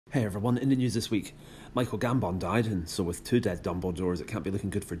Hey everyone, in the news this week, Michael Gambon died, and so with two dead Dumbledores it can't be looking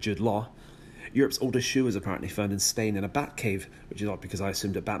good for Jude Law. Europe's oldest shoe is apparently found in Spain in a bat cave, which is odd because I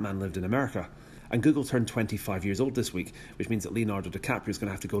assumed that Batman lived in America. And Google turned 25 years old this week, which means that Leonardo DiCaprio is going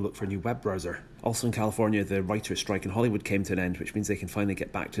to have to go look for a new web browser. Also in California, the writer's strike in Hollywood came to an end, which means they can finally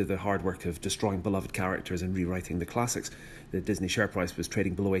get back to the hard work of destroying beloved characters and rewriting the classics. The Disney share price was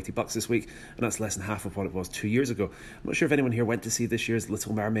trading below $80 this week, and that's less than half of what it was 2 years ago. I'm not sure if anyone here went to see this year's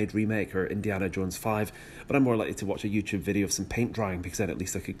Little Mermaid remake or Indiana Jones 5, but I'm more likely to watch a YouTube video of some paint drying, because then at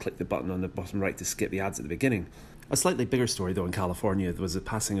least I could click the button on the bottom right to skip the ads at the beginning. A slightly bigger story, though, in California, there was the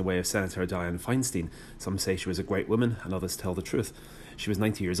passing away of Senator Dianne Feinstein. Some say she was a great woman, and others tell the truth. She was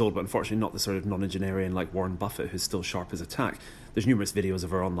 90 years old, but unfortunately not the sort of nonagenarian like Warren Buffett who's still sharp as a tack. There's numerous videos of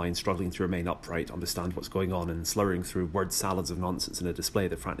her online struggling to remain upright, understand what's going on, and slurring through word salads of nonsense in a display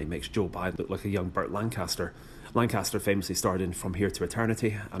that frankly makes Joe Biden look like a young Burt Lancaster. Lancaster famously starred in From Here to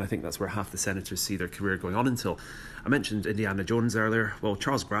Eternity, and I think that's where half the senators see their career going on until. I mentioned Indiana Jones earlier. Well,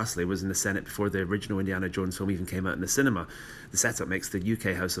 Charles Grassley was in the Senate before the original Indiana Jones film even came out in the cinema. The setup makes the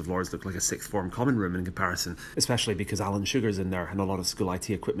UK House of Lords look like a sixth form common room in comparison, especially because Alan Sugar's in there and a lot of school IT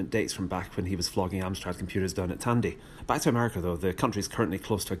equipment dates from back when he was flogging Amstrad computers down at Tandy. Back to America though, the country is currently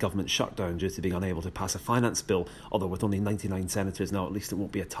close to a government shutdown due to being unable to pass a finance bill, although with only 99 senators now at least it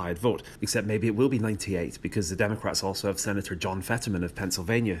won't be a tied vote, except maybe it will be 98 because the Democrats also have Senator John Fetterman of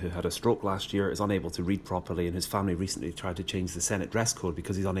Pennsylvania, who had a stroke last year, is unable to read properly, and his family recently tried to change the Senate dress code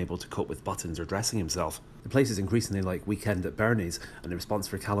because he's unable to cope with buttons or dressing himself. The place is increasingly like Weekend at Bernie's, and the response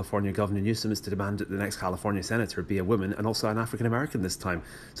for California Governor Newsom is to demand that the next California senator be a woman and also an African American this time,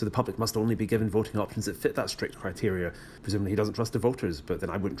 so the public must only be given voting options that fit that strict criteria. Presumably he doesn't trust the voters, but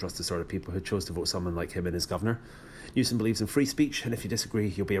then I wouldn't trust the sort of people who chose to vote someone like him in as governor. Newsom believes in free speech, and if you disagree,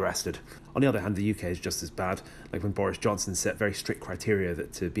 you'll be arrested. On the other hand, the UK is just as bad, like when Boris Johnson set very strict criteria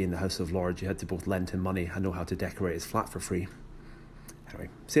that to be in the House of Lords you had to both lend him money and know how to decorate his flat for free. Anyway,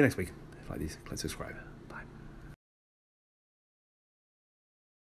 see you next week. If you like these, click subscribe.